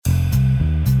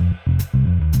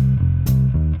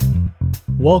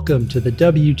Welcome to the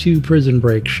W2 Prison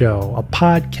Break Show, a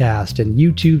podcast and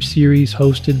YouTube series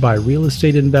hosted by real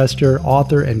estate investor,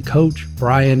 author, and coach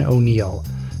Brian O'Neill.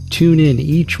 Tune in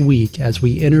each week as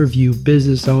we interview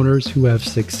business owners who have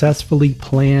successfully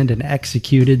planned and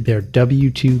executed their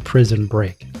W2 prison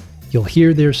break. You'll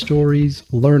hear their stories,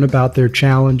 learn about their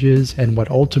challenges, and what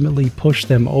ultimately pushed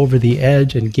them over the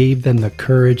edge and gave them the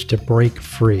courage to break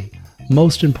free.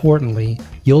 Most importantly,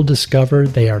 you'll discover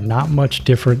they are not much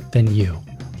different than you.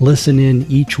 Listen in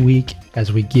each week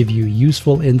as we give you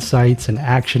useful insights and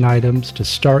action items to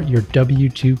start your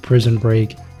W2 prison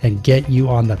break and get you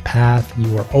on the path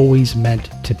you were always meant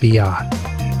to be on.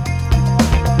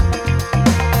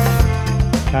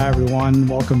 Hi, everyone.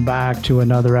 Welcome back to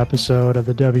another episode of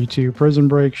the W2 Prison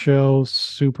Break Show.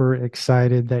 Super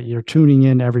excited that you're tuning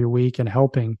in every week and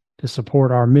helping to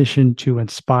support our mission to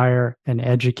inspire and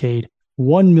educate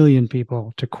 1 million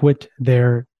people to quit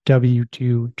their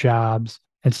W2 jobs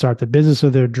and start the business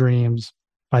of their dreams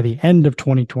by the end of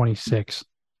 2026.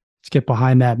 Let's get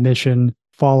behind that mission,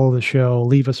 follow the show,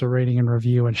 leave us a rating and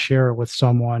review, and share it with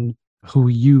someone who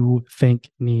you think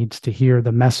needs to hear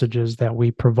the messages that we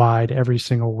provide every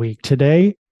single week.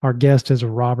 Today, our guest is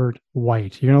Robert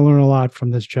White. You're going to learn a lot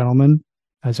from this gentleman.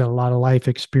 Has a lot of life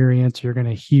experience. You're going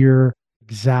to hear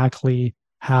exactly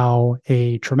how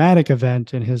a traumatic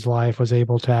event in his life was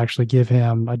able to actually give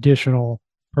him additional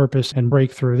purpose and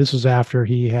breakthrough. This was after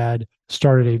he had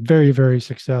started a very, very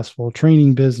successful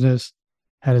training business,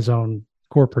 had his own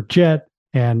corporate jet,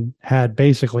 and had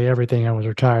basically everything and was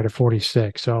retired at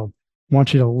 46. So I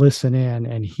want you to listen in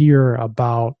and hear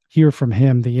from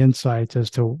him the insights as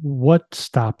to what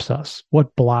stops us,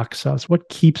 what blocks us, what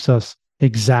keeps us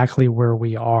exactly where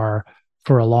we are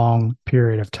for a long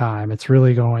period of time. It's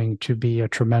really going to be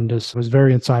it was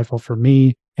very insightful for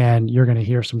me. And you're going to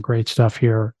hear some great stuff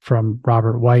here from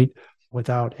Robert White.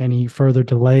 Without any further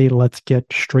delay, let's get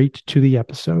straight to the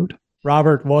episode.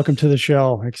 Robert, welcome to the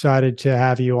show. Excited to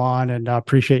have you on and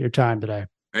appreciate your time today.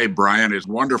 Hey, Brian, it's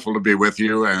wonderful to be with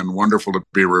you and wonderful to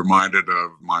be reminded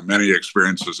of my many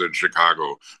experiences in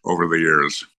Chicago over the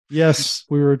years. Yes,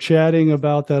 we were chatting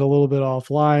about that a little bit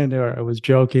offline. I was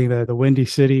joking that the Windy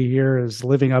City here is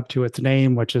living up to its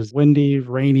name, which is windy,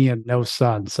 rainy, and no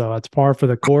sun. So it's par for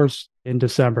the course in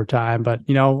December time. But,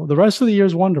 the rest of the year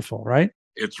is wonderful, right?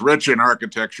 It's rich in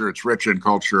architecture. It's rich in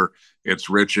culture. It's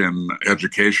rich in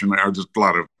education. There's just a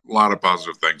lot of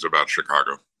positive things about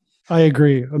Chicago. I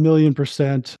agree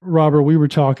 1,000,000%. Robert, we were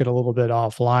talking a little bit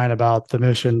offline about the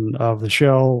mission of the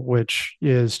show, which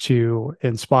is to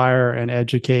inspire and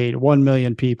educate 1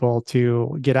 million people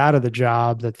to get out of the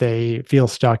job that they feel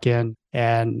stuck in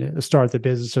and start the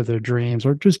business of their dreams,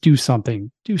 or just do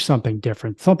something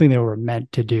different, something they were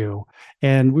meant to do.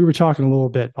 And we were talking a little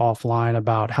bit offline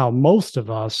about how most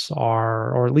of us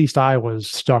are, or at least I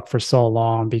was stuck for so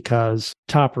long because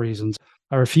top reasons.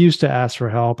 I refused to ask for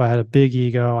help. I had a big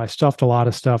ego. I stuffed a lot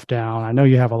of stuff down. I know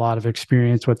you have a lot of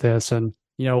experience with this. And,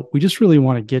 we just really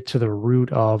want to get to the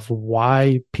root of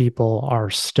why people are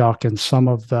stuck in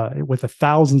with the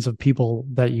thousands of people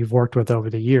that you've worked with over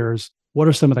the years. What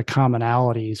are some of the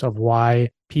commonalities of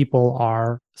why people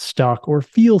are stuck or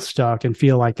feel stuck and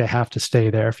feel like they have to stay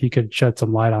there? If you could shed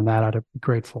some light on that, I'd be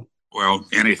grateful. Well,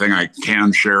 anything I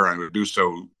can share, I would do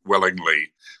so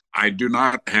willingly. I do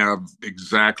not have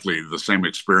exactly the same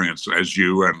experience as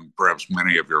you and perhaps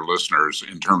many of your listeners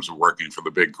in terms of working for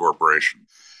the big corporation.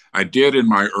 I did in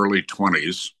my early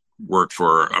 20s work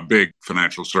for a big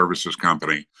financial services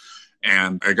company,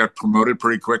 and I got promoted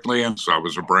pretty quickly. And so I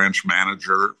was a branch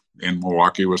manager in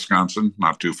Milwaukee, Wisconsin,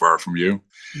 not too far from you.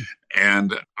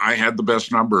 And I had the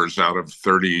best numbers out of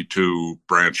 32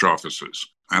 branch offices,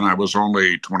 and I was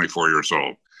only 24 years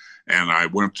old. And I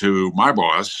went to my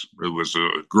boss, who was a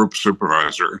group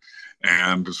supervisor,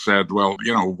 and said, well,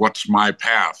 what's my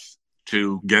path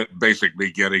to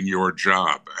basically getting your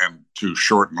job? And to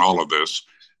shorten all of this,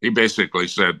 he basically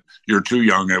said, you're too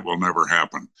young, it will never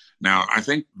happen. Now, I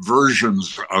think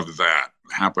versions of that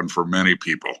happen for many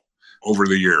people over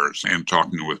the years and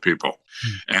talking with people.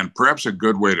 And perhaps a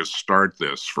good way to start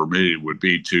this for me would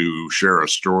be to share a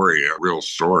story, a real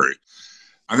story.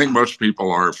 I think most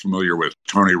people are familiar with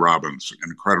Tony Robbins,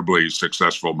 incredibly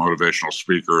successful motivational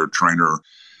speaker, trainer,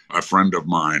 a friend of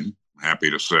mine, happy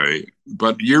to say.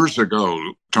 But years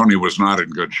ago, Tony was not in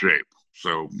good shape.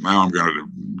 So now I'm going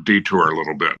to detour a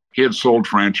little bit. He had sold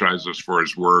franchises for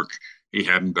his work. He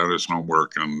hadn't done his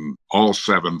homework, and all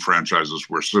 7 franchises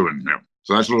were suing him.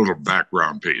 So that's a little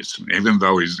background piece. Even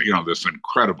though he's, this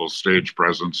incredible stage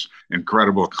presence,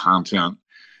 incredible content,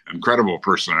 incredible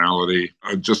personality,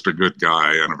 just a good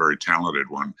guy and a very talented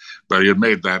one. But he had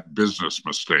made that business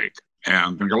mistake.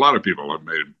 And I think a lot of people have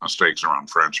made mistakes around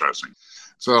franchising.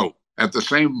 So at the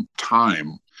same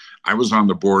time, I was on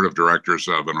the board of directors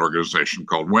of an organization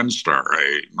called WinStar,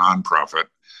 a nonprofit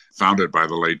founded by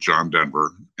the late John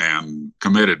Denver and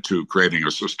committed to creating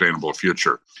a sustainable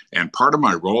future. And part of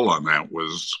my role on that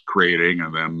was creating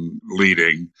and then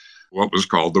leading what was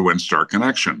called the WinStar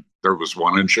Connection. There was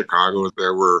one in Chicago.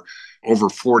 There were over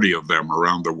 40 of them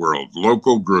around the world,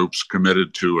 local groups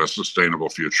committed to a sustainable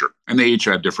future. And they each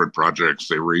had different projects.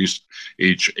 They were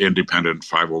each independent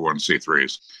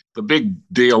 501c3s. The big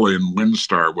deal in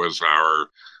WinStar was our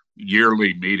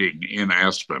yearly meeting in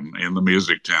Aspen in the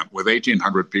music tent with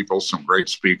 1,800 people, some great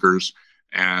speakers,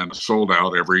 and sold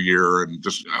out every year, and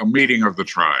just a meeting of the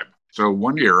tribe. So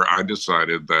one year I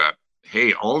decided that,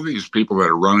 hey, all these people that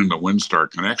are running the WinStar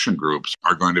Connection groups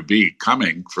are going to be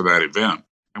coming for that event.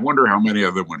 I wonder how many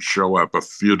of them would show up a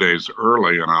few days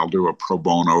early, and I'll do a pro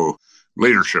bono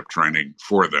leadership training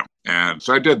for them. And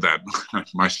so I did that.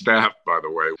 My staff, by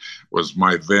the way, was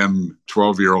my then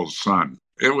 12-year-old son.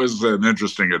 It was an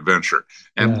interesting adventure.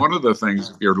 And one of the things,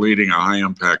 if you're leading a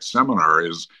high-impact seminar,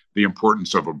 is the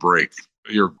importance of a break.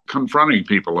 You're confronting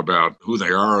people about who they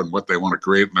are and what they want to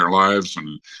create in their lives,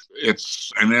 and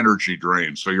it's an energy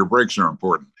drain. So your breaks are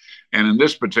important. And in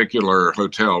this particular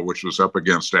hotel, which was up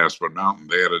against Aspen Mountain,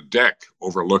 they had a deck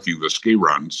overlooking the ski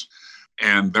runs.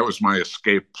 And that was my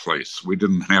escape place. We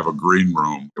didn't have a green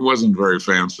room. It wasn't very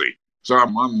fancy. So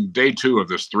I'm on day 2 of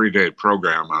this 3-day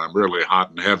program, and I'm really hot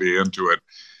and heavy into it.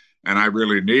 And I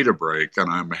really need a break. And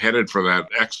I'm headed for that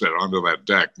exit onto that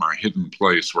deck, my hidden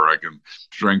place where I can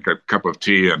drink a cup of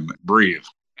tea and breathe.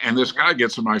 And this guy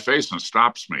gets in my face and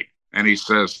stops me. And he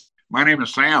says, "My name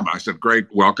is Sam." I said, "Great,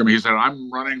 welcome." He said,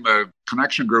 "I'm running the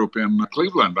connection group in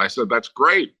Cleveland." I said, "That's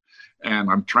great."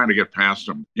 And I'm trying to get past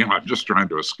him. I'm just trying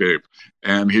to escape.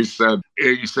 And he said,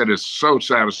 "It's so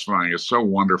satisfying. It's so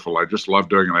wonderful. I just love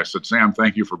doing it." I said, "Sam,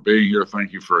 thank you for being here.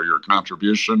 Thank you for your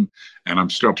contribution." And I'm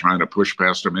still trying to push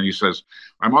past him. And he says,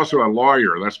 "I'm also a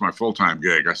lawyer. That's my full-time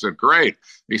gig." I said, "Great."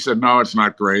 He said, "No, it's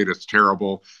not great. It's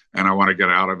terrible. And I want to get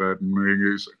out of it."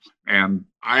 And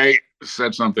I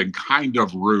said something kind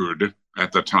of rude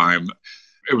at the time.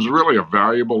 It was really a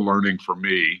valuable learning for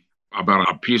me about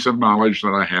a piece of knowledge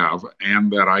that I have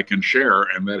and that I can share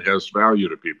and that has value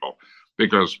to people.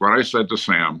 Because what I said to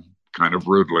Sam, kind of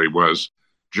rudely, was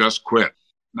just quit.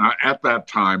 Now, at that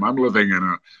time, I'm living in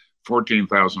a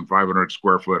 14,500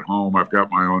 square foot home. I've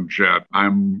got my own jet.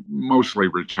 I'm mostly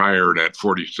retired at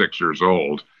 46 years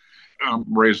old. I'm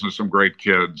raising some great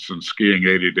kids and skiing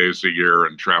 80 days a year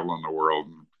and traveling the world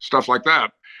and stuff like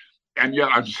that. And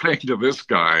yet I'm saying to this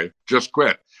guy, just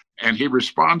quit. And he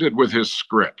responded with his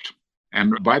script.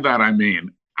 And by that, I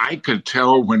mean, I could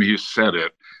tell when he said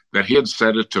it that he had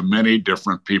said it to many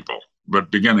different people, but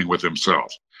beginning with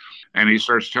himself. And he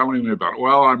starts telling me about,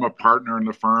 well, I'm a partner in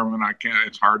the firm and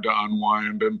it's hard to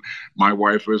unwind. And my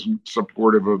wife isn't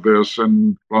supportive of this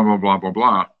and blah, blah, blah, blah,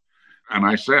 blah. And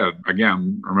I said,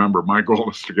 again, remember, my goal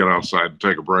is to get outside and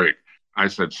take a break. I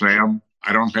said, "Sam,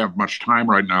 I don't have much time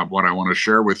right now. What I want to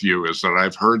share with you is that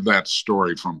I've heard that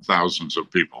story from thousands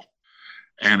of people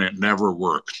and it never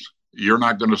worked. You're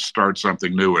not going to start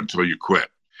something new until you quit."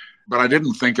 But I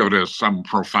didn't think of it as some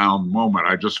profound moment.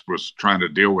 I just was trying to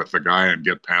deal with the guy and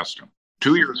get past him.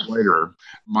 2 years later,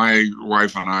 my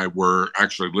wife and I were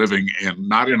actually living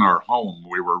not in our home.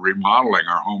 We were remodeling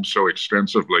our home so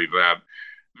extensively that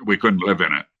we couldn't live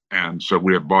in it. And so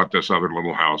we had bought this other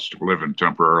little house to live in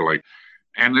temporarily.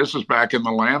 And this is back in the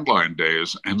landline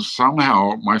days. And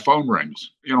somehow my phone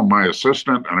rings. My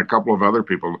assistant and a couple of other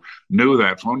people knew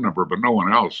that phone number, but no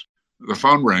one else. The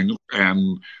phone rings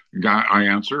and I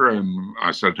answer and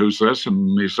I said, "Who's this?"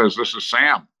 And he says, "This is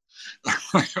Sam."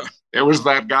 It was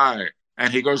that guy.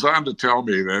 And he goes on to tell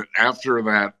me that after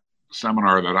that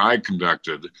seminar that I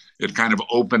conducted, it kind of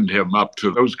opened him up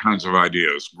to those kinds of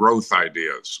ideas, growth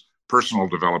ideas, personal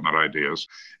development ideas.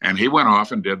 And he went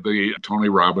off and did the Tony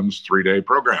Robbins 3-day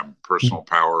program, Personal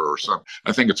Power, or something.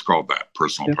 I think it's called that,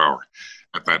 Personal Power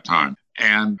at that time.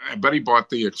 But he bought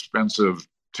the expensive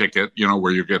ticket,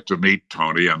 where you get to meet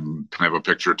Tony and have a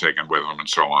picture taken with him and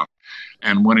so on.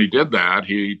 And when he did that,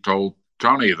 he told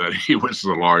Tony that he was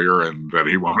the lawyer and that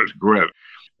he wanted to quit,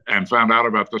 and found out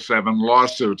about the 7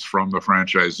 lawsuits from the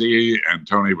franchisee. And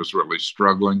Tony was really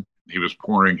struggling. He was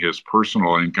pouring his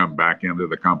personal income back into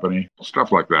the company,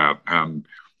 stuff like that. And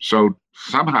so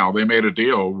somehow they made a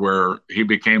deal where he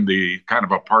became the kind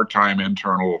of a part-time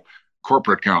internal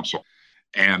corporate counsel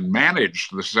and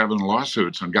managed the 7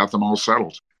 lawsuits and got them all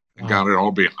settled and got it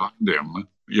all behind him,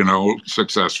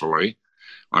 successfully.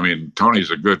 I mean,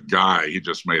 Tony's a good guy. He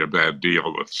just made a bad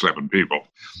deal with 7 people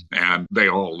and they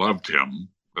all loved him.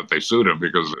 that they sued him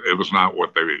because it was not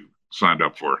what they signed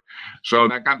up for. So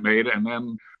that got made. And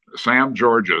then Sam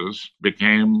Georges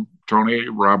became Tony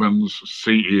Robbins'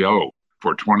 CEO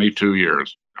for 22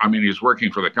 years. I mean, he's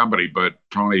working for the company, but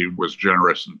Tony was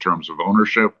generous in terms of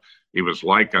ownership. He was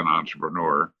like an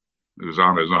entrepreneur. He was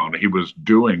on his own. He was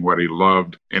doing what he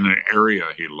loved in an area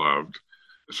he loved.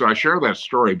 So I share that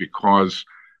story because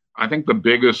I think the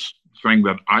biggest thing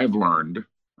that I've learned,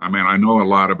 I mean, I know a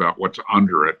lot about what's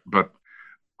under it, but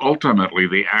ultimately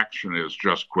the action is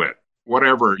just quit.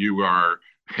 Whatever you are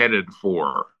headed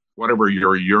for, whatever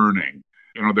you're yearning.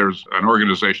 You know, there's an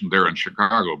organization there in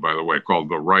Chicago, by the way, called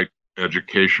the Wright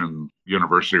Education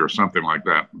University or something like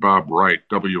that. Bob Wright,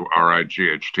 Wright.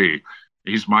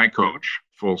 He's my coach,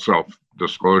 full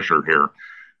self-disclosure here.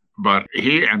 But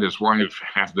he and his wife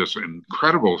have this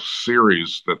incredible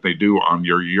series that they do on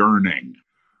your yearning.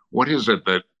 What is it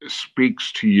that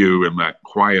speaks to you in that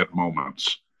quiet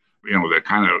moments? You know, that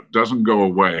kind of doesn't go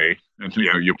away and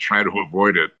you try to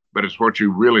avoid it, but it's what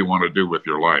you really want to do with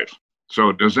your life.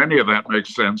 So does any of that make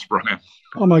sense, Brian?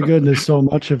 Oh my goodness, so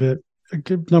much of it.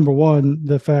 Number one,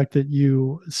 the fact that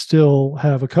you still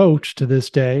have a coach to this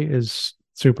day is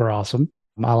super awesome.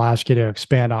 I'll ask you to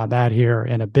expand on that here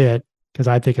in a bit because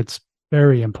I think it's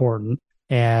very important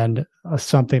and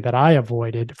something that I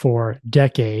avoided for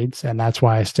decades. And that's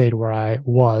why I stayed where I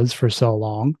was for so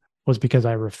long, was because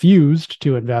I refused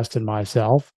to invest in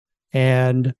myself.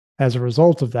 And as a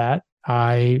result of that,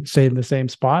 I stayed in the same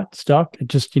spot, stuck. It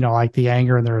just, like the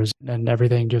anger and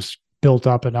everything just built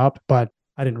up and up. But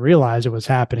I didn't realize it was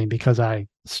happening because I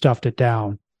stuffed it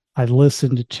down. I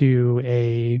listened to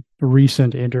a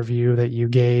recent interview that you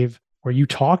gave where you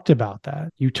talked about that.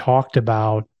 You talked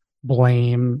about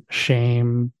blame,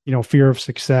 shame, fear of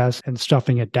success and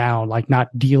stuffing it down, like not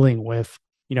dealing with,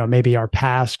 maybe our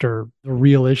past or the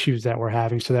real issues that we're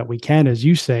having so that we can, as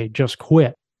you say, just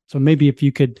quit. So maybe if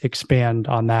you could expand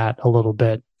on that a little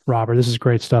bit, Robert, this is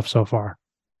great stuff so far.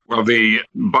 Well, the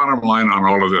bottom line on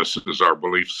all of this is our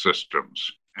belief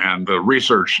systems. And the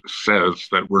research says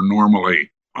that we're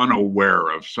normally unaware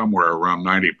of somewhere around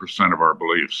 90% of our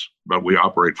beliefs, but we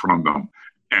operate from them.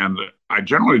 And I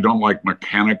generally don't like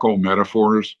mechanical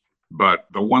metaphors, but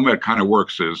the one that kind of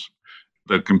works is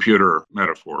the computer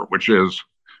metaphor, which is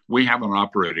we have an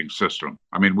operating system.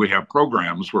 I mean, we have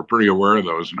programs, we're pretty aware of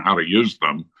those and how to use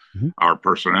them. Mm-hmm. Our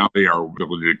personality, our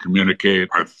ability to communicate,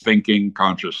 our thinking,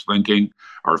 conscious thinking,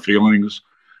 our feelings.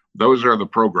 Those are the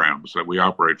programs that we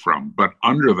operate from. But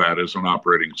under that is an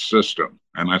operating system,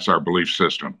 and that's our belief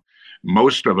system.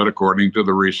 Most of it, according to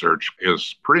the research,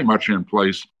 is pretty much in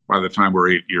place by the time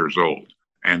we're 8 years old.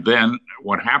 And then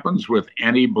what happens with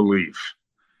any belief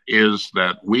is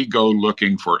that we go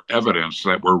looking for evidence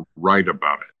that we're right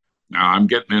about it. Now, I'm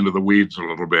getting into the weeds a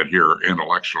little bit here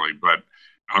intellectually, but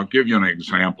I'll give you an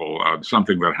example of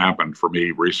something that happened for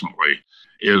me recently.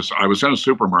 Is I was in a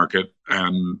supermarket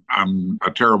and I'm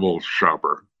a terrible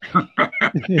shopper. But,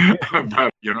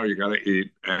 you got to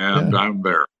eat and I'm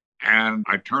there. And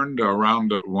I turned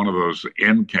around to one of those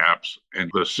end caps and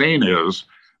the scene is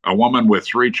a woman with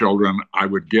 3 children, I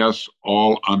would guess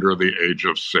all under the age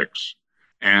of 6.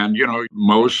 And,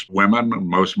 most women,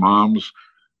 most moms,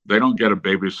 they don't get a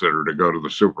babysitter to go to the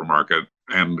supermarket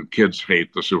and the kids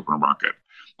hate the supermarket.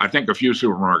 I think a few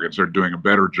supermarkets are doing a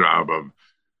better job of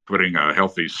putting a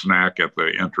healthy snack at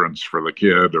the entrance for the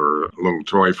kid or a little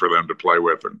toy for them to play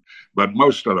with. But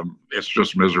most of them, it's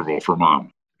just miserable for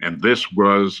mom. And this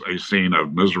was a scene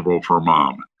of miserable for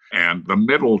mom. And the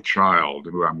middle child,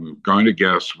 who I'm going to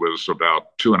guess was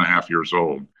about 2.5 years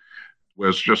old,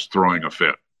 was just throwing a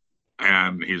fit.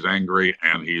 And he's angry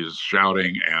and he's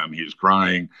shouting and he's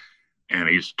crying and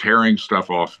he's tearing stuff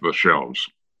off the shelves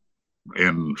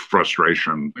in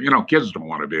frustration. Kids don't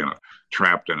want to be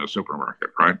trapped in a supermarket,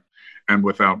 right? And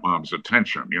without mom's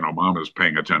attention, mom is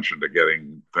paying attention to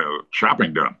getting the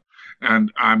shopping done.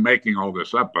 And I'm making all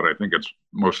this up, but I think it's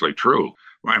mostly true.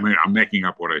 I mean, I'm making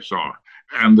up what I saw.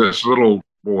 And this little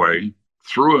boy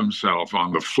threw himself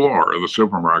on the floor of the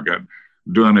supermarket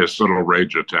doing this little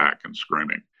rage attack and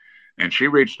screaming. And she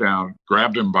reached down,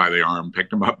 grabbed him by the arm,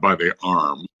 picked him up by the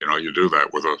arm. You do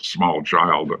that with a small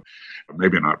child.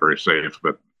 Maybe not very safe,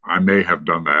 but I may have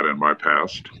done that in my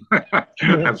past.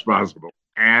 That's possible.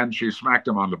 And she smacked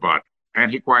him on the butt.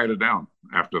 And he quieted down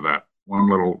after that. One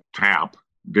little tap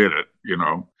did it,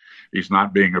 He's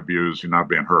not being abused. He's not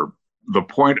being hurt. The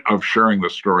point of sharing the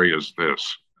story is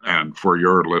this. And for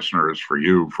your listeners, for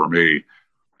you, for me,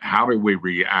 how do we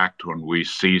react when we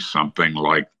see something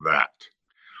like that?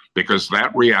 Because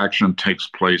that reaction takes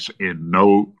place in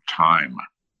no time.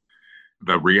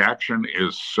 The reaction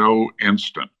is so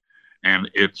instant. and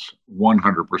it's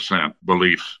 100%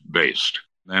 belief based.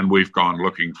 And we've gone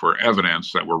looking for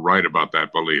evidence that we're right about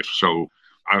that belief. So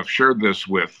I've shared this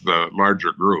with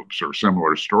larger groups or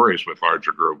similar stories with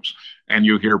larger groups. And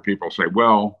you hear people say,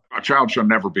 well, a child should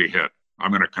never be hit.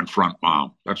 I'm going to confront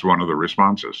mom. That's one of the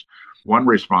responses. One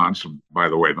response, by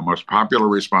the way, the most popular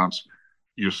response,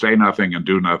 you say nothing and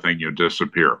do nothing, you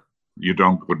disappear. You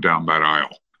don't go down that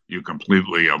aisle. You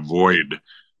completely avoid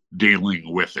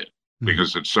dealing with it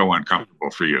because it's so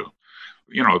uncomfortable for you.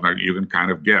 You know, you can kind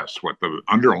of guess what the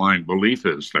underlying belief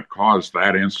is that caused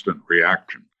that instant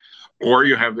reaction. Or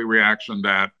you have the reaction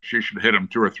that she should hit him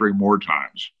 2 or 3 more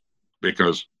times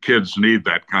because kids need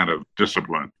that kind of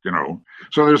discipline, you know.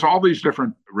 So there's all these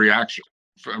different reactions,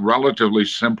 a relatively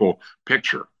simple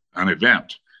picture, an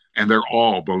event, and they're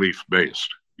all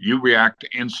belief-based. You react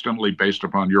instantly based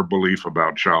upon your belief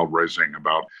about child raising,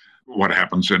 about what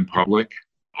happens in public,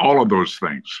 all of those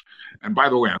things. And by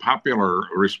the way, a popular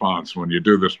response when you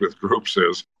do this with groups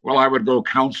is, well, I would go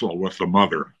counsel with the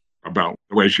mother about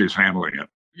the way she's handling it.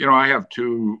 You know, I have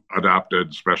 2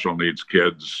 adopted special needs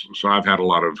kids, so I've had a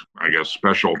lot of, I guess,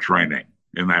 special training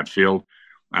in that field.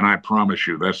 And I promise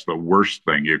you, that's the worst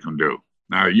thing you can do.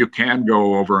 Now, you can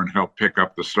go over and help pick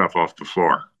up the stuff off the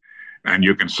floor, and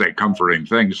you can say comforting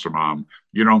things to mom.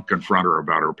 You don't confront her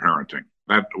about her parenting.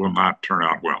 That will not turn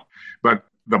out well. But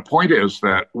the point is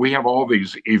that we have all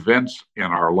these events in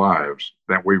our lives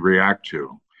that we react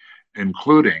to,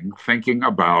 including thinking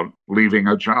about leaving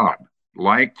a job.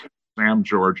 Like Sam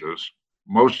George's,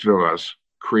 most of us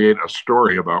create a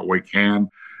story about we can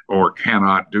or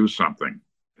cannot do something.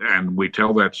 And we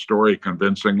tell that story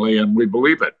convincingly and we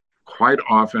believe it. Quite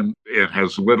often, it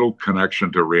has little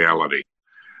connection to reality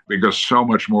because so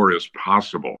much more is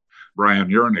possible. Brian,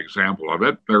 you're an example of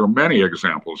it. There are many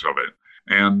examples of it.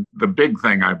 And the big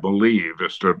thing, I believe,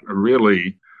 is to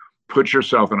really put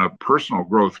yourself in a personal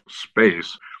growth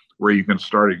space where you can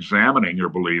start examining your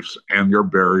beliefs and your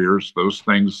barriers, those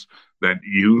things that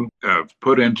you have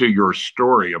put into your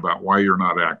story about why you're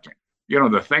not acting. You know,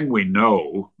 the thing we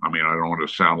know, I mean, I don't want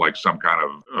to sound like some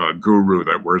kind of guru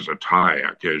that wears a tie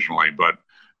occasionally, but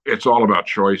it's all about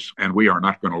choice, and we are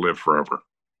not going to live forever.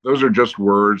 Those are just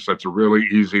words. That's a really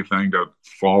easy thing to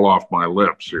fall off my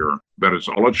lips here, that it's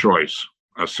all a choice,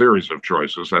 a series of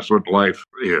choices. That's what life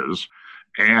is.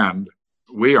 And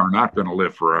we are not going to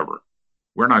live forever.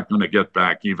 We're not going to get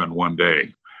back even one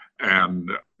day. And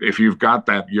if you've got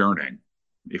that yearning,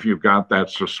 if you've got that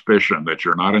suspicion that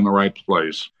you're not in the right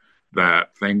place,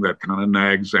 that thing that kind of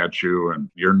nags at you, and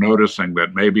you're noticing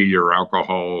that maybe your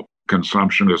alcohol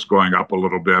consumption is going up a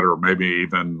little bit, or maybe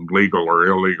even legal or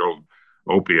illegal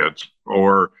opiates,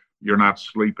 or you're not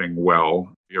sleeping well,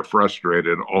 you're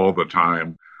frustrated all the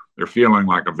time, you're feeling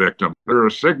like a victim. There are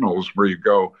signals where you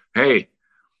go, hey,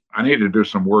 I need to do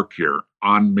some work here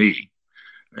on me.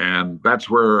 And that's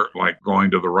where, like, going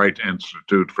to the right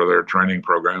institute for their training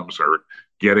programs or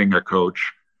getting a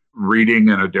coach, reading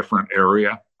in a different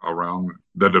area around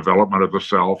the development of the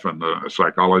self and the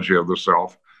psychology of the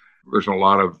self. There's a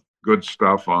lot of good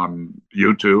stuff on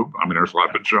YouTube. I mean, there's a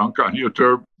lot of junk on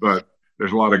YouTube, but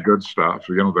there's a lot of good stuff.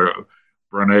 You know, the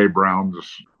Brene Brown's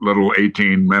little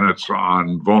 18 minutes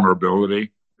on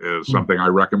vulnerability is something I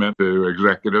recommend to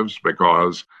executives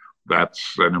because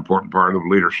that's an important part of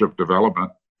leadership development.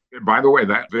 By the way,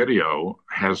 that video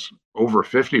has over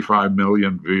 55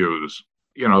 million views.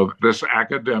 You know, this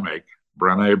academic,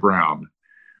 Brene Brown,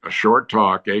 a short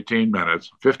talk, 18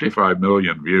 minutes, 55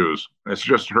 million views. It's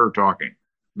just her talking.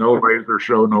 No laser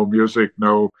show, no music,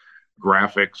 no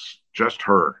graphics, just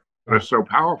her. But it's so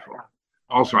powerful.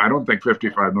 Also, I don't think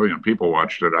 55 million people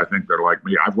watched it. I think they're like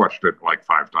me. I've watched it like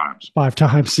 5 times. 5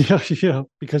 times, yeah,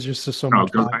 because you're so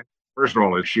much fun. First of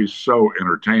all, she's so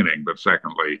entertaining. But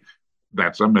secondly,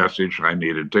 that's a message I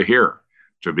needed to hear,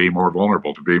 to be more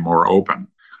vulnerable, to be more open.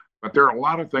 But there are a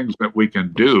lot of things that we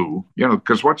can do, you know,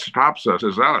 because what stops us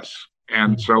is us.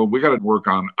 And so we got to work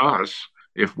on us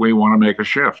if we want to make a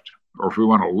shift, or if we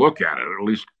want to look at it, at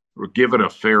least give it a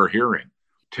fair hearing.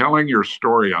 Telling your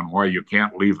story on why you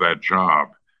can't leave that job,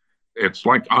 it's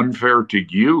like unfair to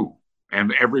you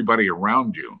and everybody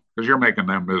around you, because you're making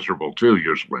them miserable too,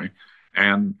 usually.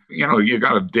 And, you know, you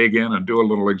got to dig in and do a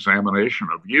little examination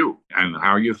of you and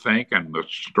how you think and the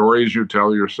stories you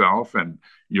tell yourself and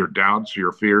your doubts,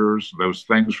 your fears, those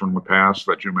things from the past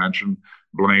that you mentioned,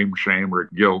 blame, shame, or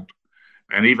guilt,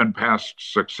 and even past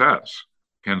success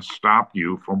can stop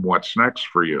you from what's next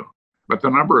for you. But the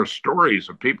number of stories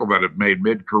of people that have made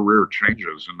mid-career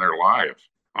changes in their life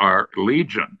are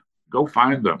legion. Go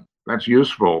find them. That's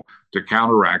useful to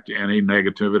counteract any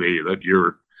negativity that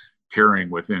you're carrying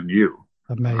within you.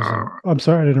 Uh, Amazing. I'm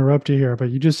sorry to interrupt you here, but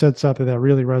you just said something that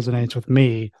really resonates with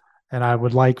me. And I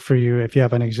would like for you, if you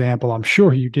have an example, I'm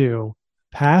sure you do.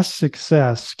 Past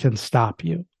success can stop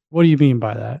you. What do you mean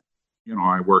by that?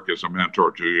 I work as a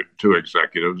mentor to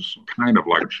executives, kind of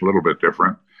like a little bit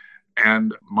different.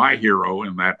 And my hero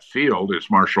in that field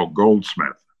is Marshall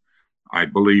Goldsmith. I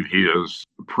believe he is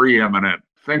a preeminent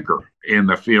thinker in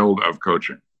the field of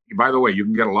coaching. By the way, you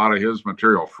can get a lot of his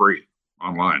material free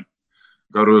online.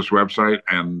 Go to his website,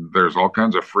 and there's all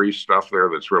kinds of free stuff there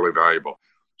that's really valuable.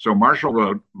 So Marshall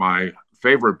wrote my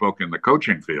favorite book in the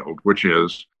coaching field, which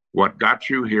is What Got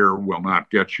You Here Will Not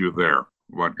Get You There.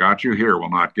 What got you here will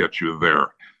not get you there,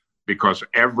 because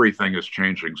everything is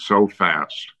changing so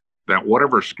fast that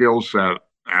whatever skill set,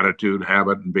 attitude,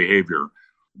 habit, and behavior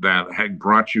that had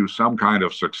brought you some kind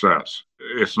of success,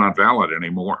 it's not valid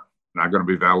anymore. Not going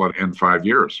to be valid in 5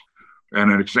 years.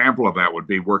 And an example of that would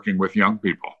be working with young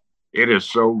people. It is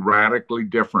so radically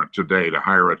different today to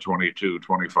hire a 22,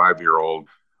 25-year-old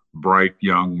bright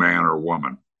young man or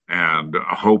woman and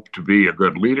hope to be a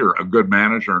good leader, a good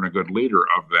manager, and a good leader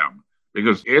of them,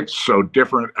 because it's so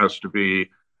different as to be,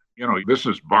 this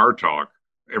is bar talk.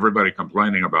 Everybody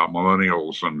complaining about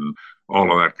millennials and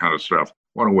all of that kind of stuff.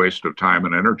 What a waste of time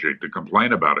and energy to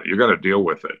complain about it. You got to deal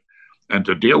with it. And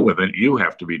to deal with it, you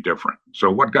have to be different. So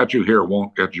what got you here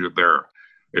won't get you there.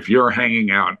 If you're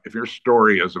hanging out, if your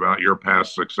story is about your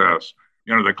past success,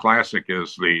 the classic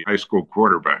is the high school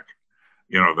quarterback,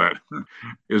 that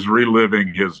is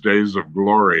reliving his days of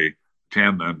glory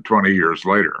 10 and 20 years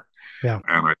later. Yeah.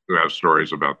 And I do have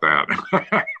stories about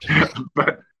that.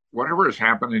 But whatever has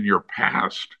happened in your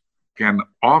past can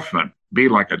often be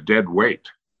like a dead weight,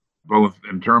 both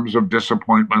in terms of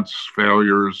disappointments,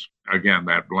 failures, again,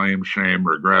 that blame, shame,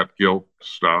 regret, guilt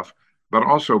stuff, but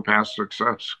also past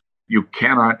success. You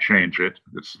cannot change it.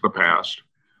 It's the past.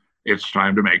 It's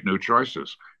time to make new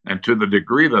choices. And to the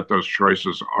degree that those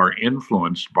choices are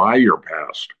influenced by your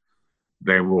past,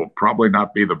 they will probably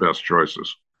not be the best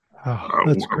choices. Oh,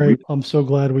 that's great. I'm so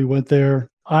glad we went there.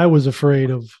 I was afraid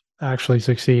of actually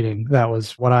succeeding. That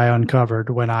was what I uncovered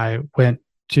when I went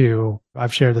to,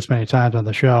 I've shared this many times on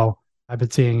the show. I've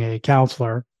been seeing a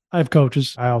counselor. I have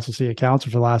coaches. I also see a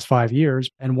counselor for the last 5 years.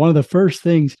 And one of the first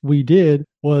things we did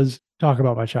was talk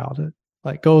about my childhood,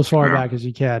 like go as far back as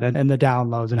you can, and the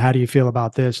downloads and how do you feel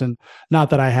about this? And not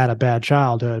that I had a bad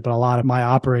childhood, but a lot of my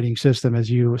operating system,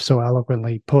 as you so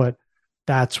eloquently put,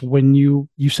 that's when you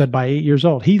said by 8 years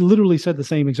old. He literally said the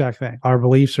same exact thing. Our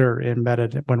beliefs are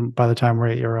embedded by the time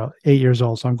we're 8 years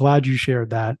old. So I'm glad you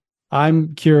shared that.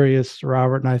 I'm curious,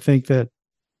 Robert, and I think that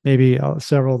maybe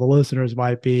several of the listeners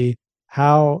might be,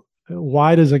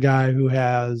 why does a guy who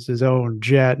has his own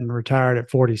jet and retired at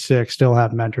 46 still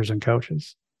have mentors and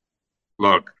coaches?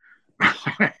 Look,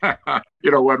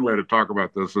 one way to talk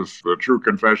about this is the true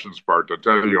confessions part, to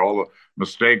tell you all the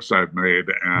mistakes I've made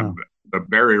and the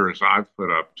barriers I've put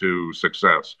up to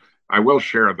success. I will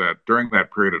share that during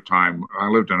that period of time, I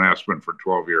lived in Aspen for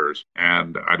 12 years,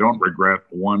 and I don't regret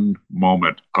one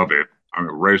moment of it. I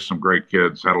raised some great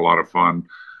kids, had a lot of fun.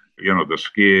 The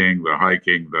skiing, the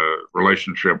hiking, the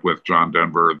relationship with John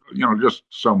Denver, just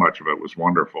so much of it was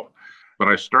wonderful. But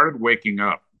I started waking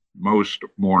up most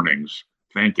mornings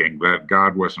thinking that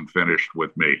God wasn't finished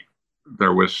with me.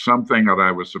 There was something that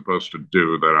I was supposed to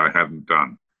do that I hadn't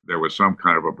done. There was some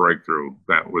kind of a breakthrough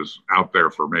that was out there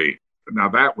for me. Now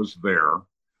that was there.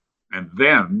 And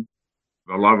then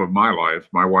the love of my life,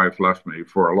 my wife left me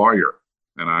for a lawyer.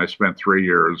 And I spent 3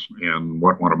 years in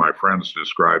what one of my friends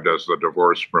described as the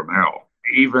divorce from hell.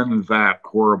 Even that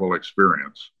horrible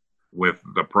experience, with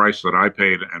the price that I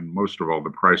paid, and most of all, the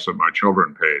price that my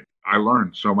children paid, I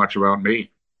learned so much about me.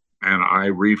 And I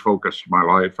refocused my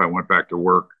life. I went back to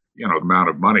work. The amount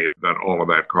of money that all of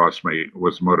that cost me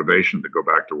was motivation to go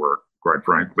back to work, quite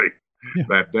frankly. Yeah.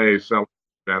 That day,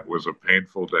 that was a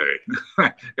painful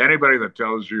day. Anybody that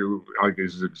tells you, like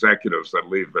these executives that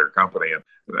leave their company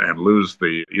and lose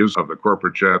the use of the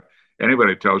corporate jet,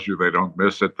 anybody tells you they don't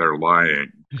miss it, they're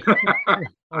lying.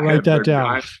 I'll write that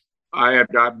down. I had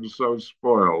gotten so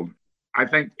spoiled. I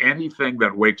think anything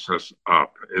that wakes us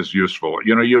up is useful.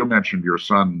 You mentioned your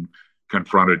son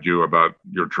confronted you about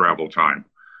your travel time,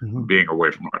 being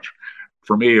away from much.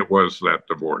 For me, it was that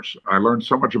divorce. I learned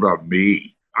so much about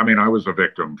me. I was a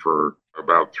victim for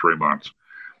about 3 months.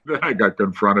 Then I got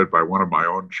confronted by one of my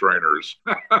own trainers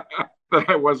that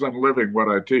I wasn't living what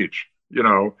I teach.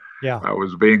 Yeah. I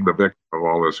was being the victim of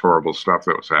all this horrible stuff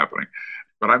that was happening.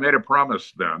 But I made a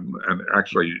promise then, and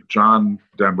actually, John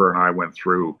Denver and I went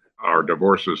through our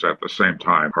divorces at the same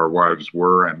time. Our wives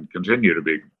were and continue to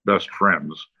be best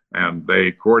friends. and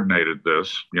they coordinated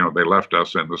this. They left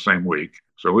us in the same week.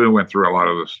 So we went through a lot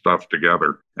of the stuff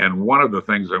together. And one of the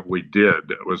things that we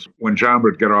did was when John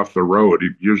would get off the road, he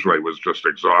usually was just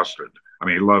exhausted. I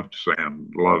mean, he loved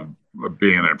sand, loved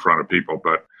being in front of people.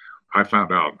 But I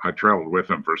found out, I traveled with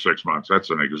him for 6 months. That's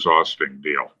an exhausting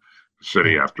deal,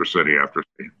 city after city after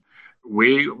city.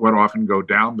 We would often go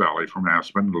down valley from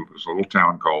Aspen. There's a little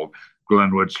town called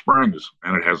Glenwood Springs,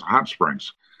 and it has hot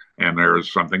springs. And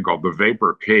there's something called the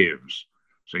Vapor Caves.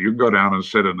 So you can go down and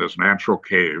sit in this natural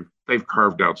cave. They've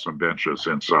carved out some benches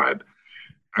inside.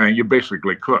 And you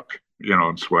basically cook,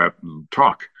 and sweat and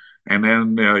talk. And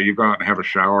then you go out and have a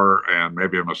shower and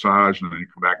maybe a massage, and then you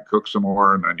come back and cook some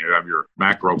more. And then you have your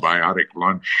macrobiotic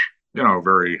lunch,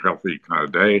 very healthy kind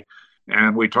of day.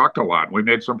 And we talked a lot. We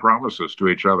made some promises to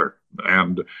each other.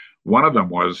 And one of them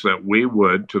was that we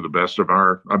would, to the best of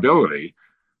our ability,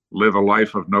 live a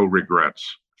life of no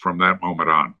regrets from that moment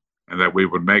on, and that we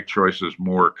would make choices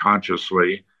more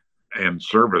consciously in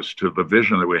service to the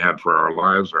vision that we had for our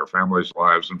lives, our families'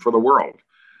 lives, and for the world.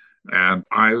 And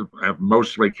I have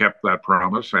mostly kept that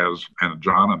promise, and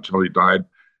John, until he died,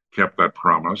 kept that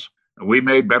promise. And we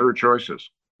made better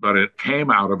choices, but it came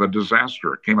out of a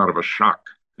disaster. It came out of a shock.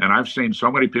 And I've seen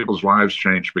so many people's lives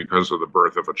change because of the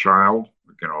birth of a child,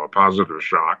 a positive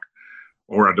shock,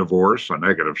 or a divorce, a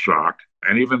negative shock.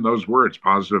 And even those words,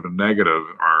 positive and negative,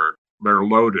 they're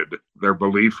loaded, they're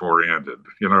belief oriented.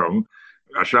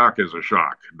 A shock is a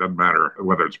shock. It doesn't matter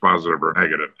whether it's positive or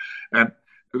negative. And,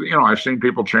 I've seen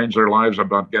people change their lives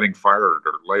about getting fired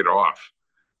or laid off,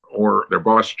 or their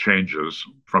boss changes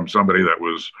from somebody that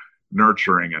was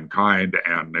nurturing and kind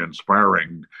and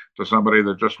inspiring to somebody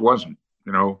that just wasn't.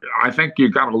 I think you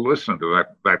got to listen to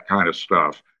that kind of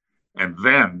stuff, and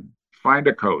then find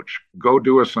a coach, go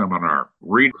do a seminar,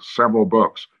 read several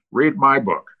books, read my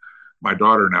book. My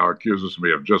daughter now accuses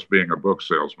me of just being a book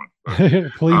salesman.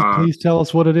 Please tell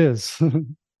us what it is.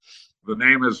 The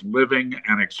name is Living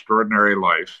an Extraordinary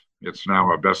Life. It's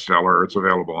now a bestseller. It's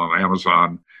available on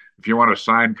Amazon. If you want a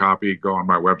signed copy, go on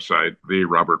my website,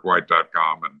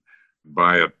 therobertwhite.com, and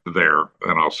buy it there,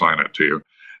 and I'll sign it to you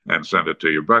and send it to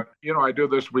you. But, I do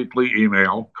this weekly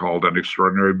email called An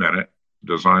Extraordinary Minute,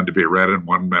 designed to be read in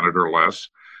 1 minute or less,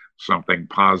 something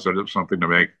positive, something to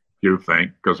make you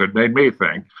think, because it made me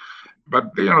think.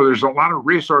 But, there's a lot of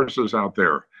resources out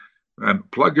there,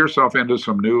 and plug yourself into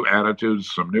some new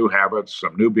attitudes, some new habits,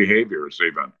 some new behaviors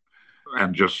even,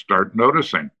 and just start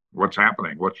noticing what's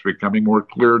happening, what's becoming more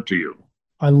clear to you.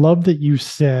 I love that you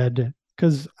said,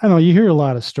 because I know you hear a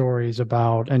lot of stories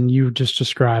about, and you just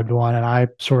described one, and I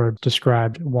sort of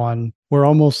described one where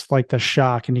almost like the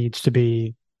shock needs to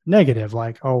be negative,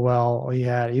 like, oh, well,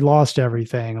 he lost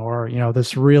everything, or,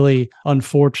 this really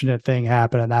unfortunate thing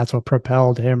happened, and that's what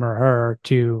propelled him or her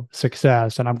to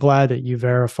success. And I'm glad that you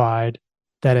verified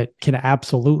that it can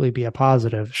absolutely be a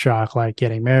positive shock, like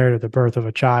getting married or the birth of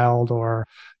a child, or,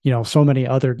 so many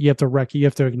other, you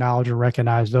have to acknowledge and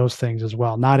recognize those things as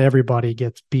well. Not everybody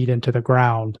gets beat into the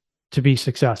ground to be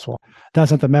successful. That's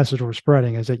not the message we're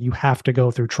spreading, is that you have to go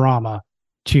through trauma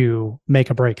to make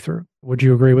a breakthrough. Would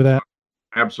you agree with that?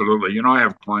 Absolutely. I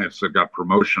have clients that got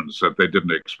promotions that they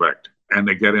didn't expect. And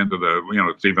they get into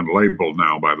it's even labeled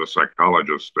now by the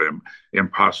psychologist,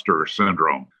 imposter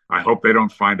syndrome. I hope they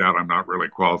don't find out I'm not really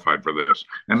qualified for this.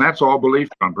 And that's all belief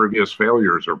on previous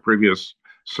failures or previous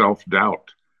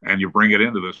self-doubt. And you bring it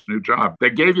into this new job. They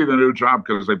gave you the new job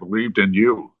because they believed in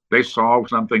you. They saw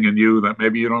something in you that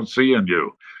maybe you don't see in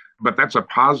you. But that's a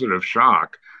positive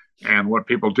shock. And what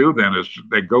people do then is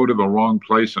they go to the wrong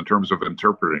place in terms of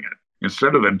interpreting it.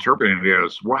 Instead of interpreting it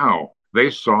as, wow,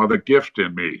 they saw the gift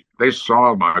in me. They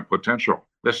saw my potential.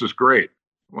 This is great.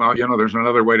 Well, there's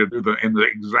another way to do that in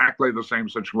exactly the same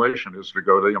situation, is to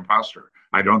go to the imposter.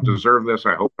 I don't deserve this.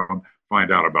 I hope don't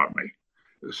find out about me.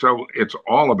 So it's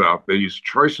all about these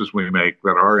choices we make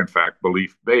that are, in fact,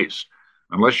 belief-based.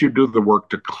 Unless you do the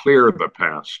work to clear the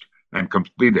past and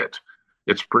complete it,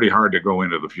 it's pretty hard to go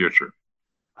into the future.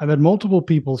 I've had multiple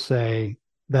people say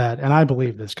that, and I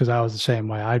believe this because I was the same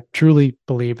way. I truly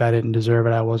believe I didn't deserve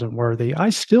it. I wasn't worthy. I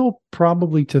still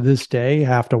probably to this day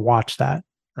have to watch that,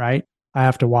 right? I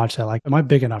have to watch that. Like, am I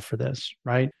big enough for this,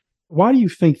 right? Why do you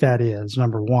think that is,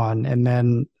 number one? And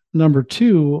then number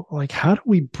two, like, how do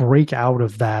we break out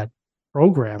of that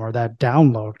program or that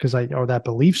download? Or that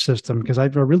belief system? Because I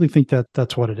really think that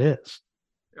that's what it is.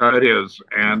 It is.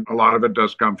 And a lot of it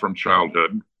does come from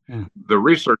childhood. Yeah. The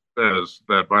research says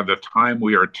that by the time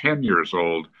we are 10 years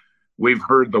old, we've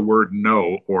heard the word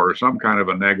no or some kind of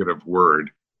a negative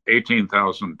word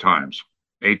 18,000 times.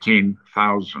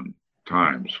 18,000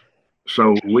 times.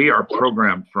 So we are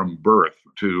programmed from birth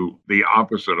to the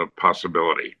opposite of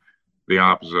possibility. the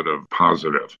opposite of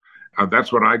positive.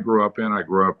 That's what I grew up in. I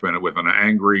grew up in it with an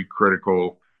angry,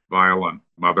 critical, violent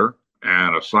mother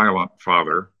and a silent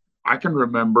father. I can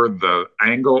remember the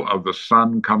angle of the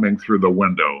sun coming through the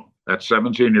window at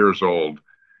 17 years old.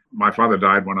 My father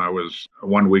died when I was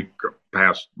 1 week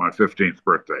past my 15th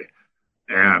birthday.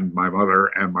 And my mother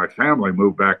and my family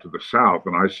moved back to the South,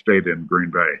 and I stayed in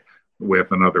Green Bay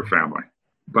with another family.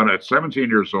 But at 17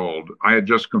 years old, I had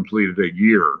just completed a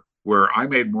year where I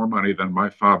made more money than my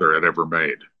father had ever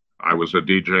made. I was a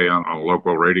DJ on a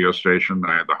local radio station.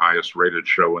 I had the highest rated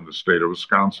show in the state of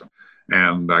Wisconsin,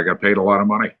 and I got paid a lot of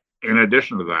money. In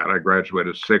addition to that, I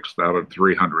graduated sixth out of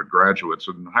 300 graduates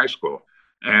in high school,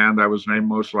 and I was named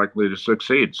most likely to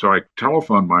succeed. So I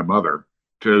telephoned my mother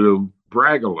to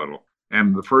brag a little.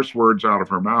 And the first words out of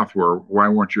her mouth were, "Why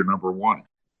weren't you number one?"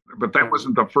 But that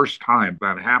wasn't the first time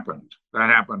that happened. That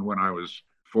happened when I was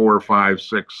 4, 5,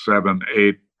 6, 7,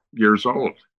 8 years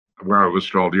old, where I was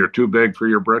told, "You're too big for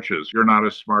your britches. You're not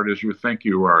as smart as you think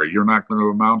you are. You're not going to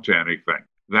amount to anything."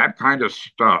 That kind of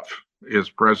stuff is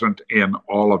present in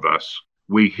all of us.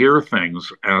 We hear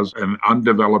things as an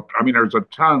undeveloped, I mean, there's a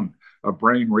ton of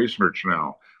brain research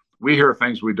now. We hear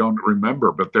things we don't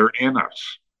remember, but they're in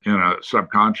us in a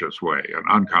subconscious way, an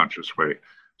unconscious way.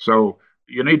 So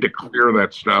you need to clear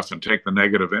that stuff and take the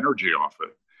negative energy off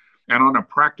it. And on a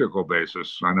practical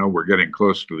basis, I know we're getting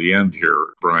close to the end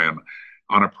here, Brian.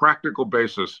 On a practical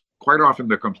basis, quite often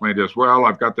the complaint is, well,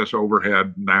 I've got this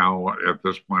overhead now at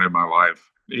this point in my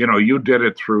life. You know, you did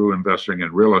it through investing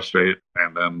in real estate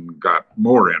and then got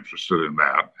more interested in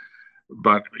that.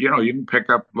 But, you know, you can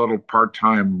pick up little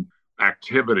part-time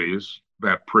activities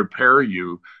that prepare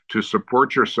you to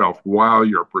support yourself while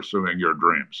you're pursuing your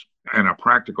dreams. In a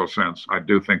practical sense, I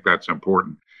do think that's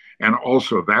important. And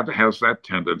also, that has that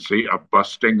tendency of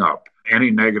busting up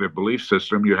any negative belief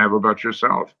system you have about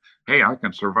yourself. Hey, I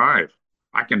can survive.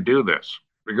 I can do this.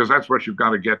 Because that's what you've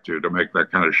got to get to make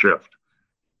that kind of shift.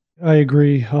 I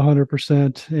agree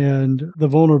 100%. And the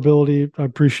vulnerability, I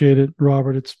appreciate it,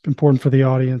 Robert. It's important for the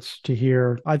audience to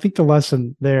hear. I think the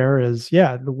lesson there is,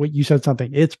 yeah, what you said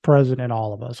something, it's present in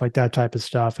all of us, like that type of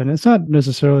stuff. And it's not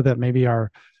necessarily that maybe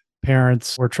our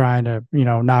parents were trying to,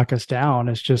 knock us down.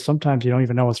 It's just sometimes you don't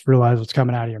even realize what's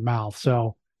coming out of your mouth.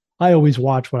 So I always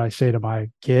watch what I say to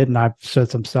my kid, and I've said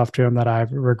some stuff to him that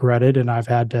I've regretted and I've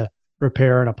had to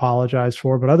repair and apologize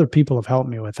for, but other people have helped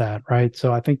me with that. Right.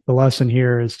 So I think the lesson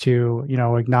here is to,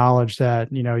 acknowledge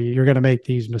that, you're going to make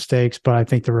these mistakes, but I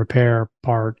think the repair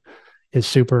part is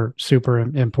super, super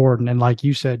important. And like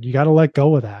you said, you got to let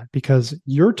go of that because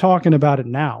you're talking about it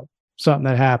now, something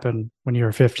that happened when you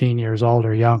were 15 years old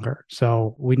or younger.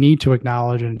 So we need to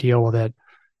acknowledge and deal with it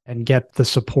and get the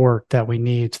support that we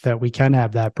need so that we can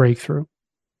have that breakthrough.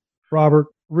 Robert,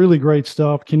 really great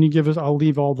stuff. Can you give us, I'll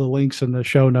leave all the links in the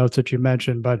show notes that you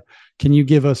mentioned, but can you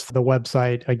give us the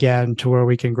website again to where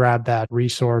we can grab that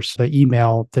resource, the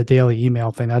email, the daily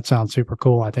email thing? That sounds super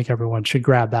cool. I think everyone should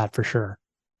grab that for sure.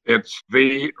 It's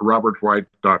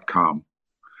therobertwhite.com.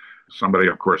 Somebody,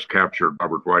 of course, captured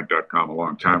robertwhite.com a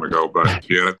long time ago, but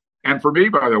yeah. And for me,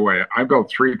 by the way, I built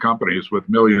 3 companies with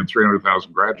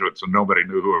 1,300,000 graduates and nobody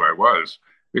knew who I was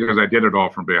because I did it all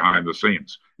from behind the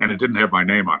scenes and it didn't have my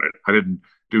name on it. I didn't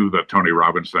do the Tony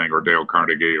Robbins thing or Dale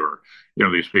Carnegie or,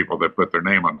 these people that put their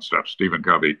name on stuff, Stephen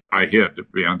Covey. I hid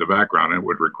behind the background and it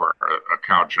would require a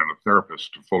couch and a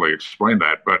therapist to fully explain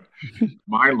that. But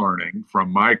my learning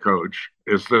from my coach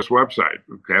is this website.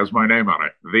 It has my name on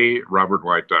it,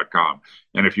 therobertwhite.com.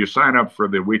 And if you sign up for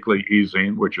the weekly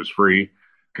e-zine, which is free,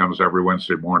 comes every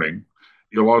Wednesday morning,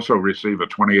 you'll also receive a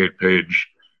 28-page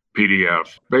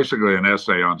PDF, basically an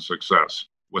essay on success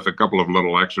with a couple of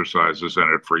little exercises in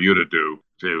it for you to do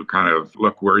to kind of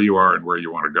look where you are and where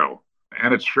you want to go.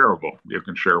 And it's shareable. You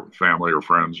can share it with family or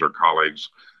friends or colleagues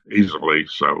easily.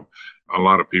 So a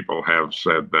lot of people have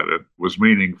said that it was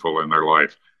meaningful in their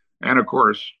life. And of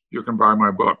course, you can buy my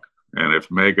book. And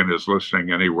if Megan is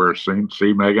listening anywhere,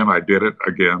 see Megan, I did it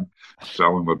again,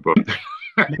 selling the book.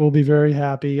 We'll be very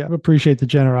happy. I appreciate the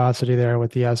generosity there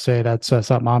with the essay. That's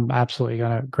something I'm absolutely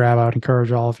going to grab out.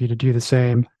 Encourage all of you to do the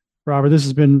same. Robert, this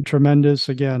has been tremendous.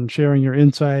 Again, sharing your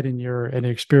insight and your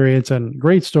experience and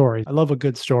great story. I love a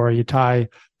good story. You tie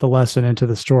the lesson into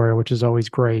the story, which is always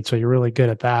great. So you're really good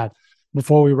at that.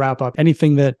 Before we wrap up,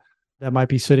 anything that might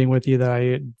be sitting with you that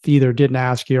I either didn't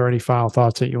ask you or any final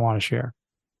thoughts that you want to share?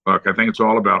 Look, I think it's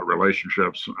all about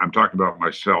relationships. I'm talking about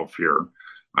myself here.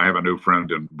 I have a new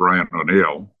friend in Brian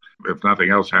O'Neill. If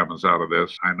nothing else happens out of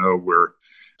this, I know we're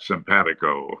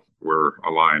simpatico. We're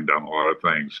aligned on a lot of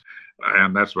things.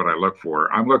 And that's what I look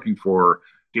for. I'm looking for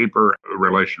deeper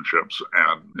relationships.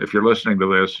 And if you're listening to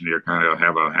this and you kind of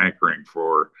have a hankering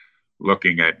for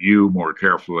looking at you more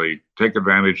carefully. Take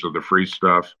advantage of the free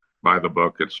stuff. Buy the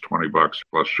book. It's $20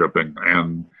 plus shipping,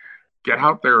 and get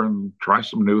out there and try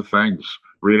some new things.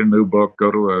 Read a new book, go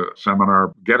to a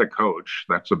seminar, get a coach.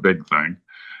 That's a big thing.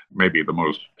 Maybe the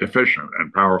most efficient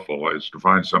and powerful is to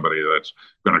find somebody that's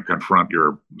going to confront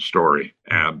your story.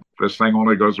 And this thing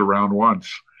only goes around once.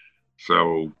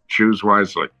 So choose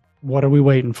wisely. What are we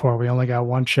waiting for? We only got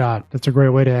one shot. That's a great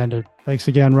way to end it. Thanks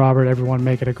again, Robert. Everyone,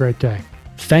 make it a great day.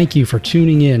 Thank you for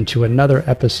tuning in to another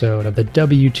episode of the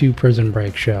W2 Prison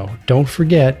Break Show. Don't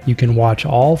forget, you can watch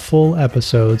all full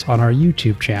episodes on our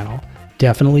YouTube channel.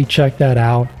 Definitely check that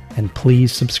out, and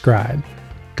please subscribe.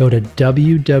 Go to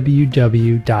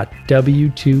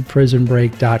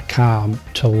www.w2prisonbreak.com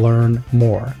to learn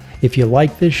more. If you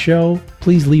like this show,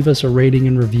 please leave us a rating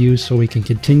and review so we can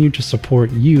continue to support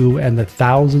you and the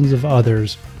thousands of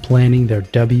others planning their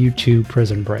W2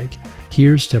 prison break.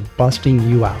 Here's to busting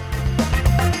you out.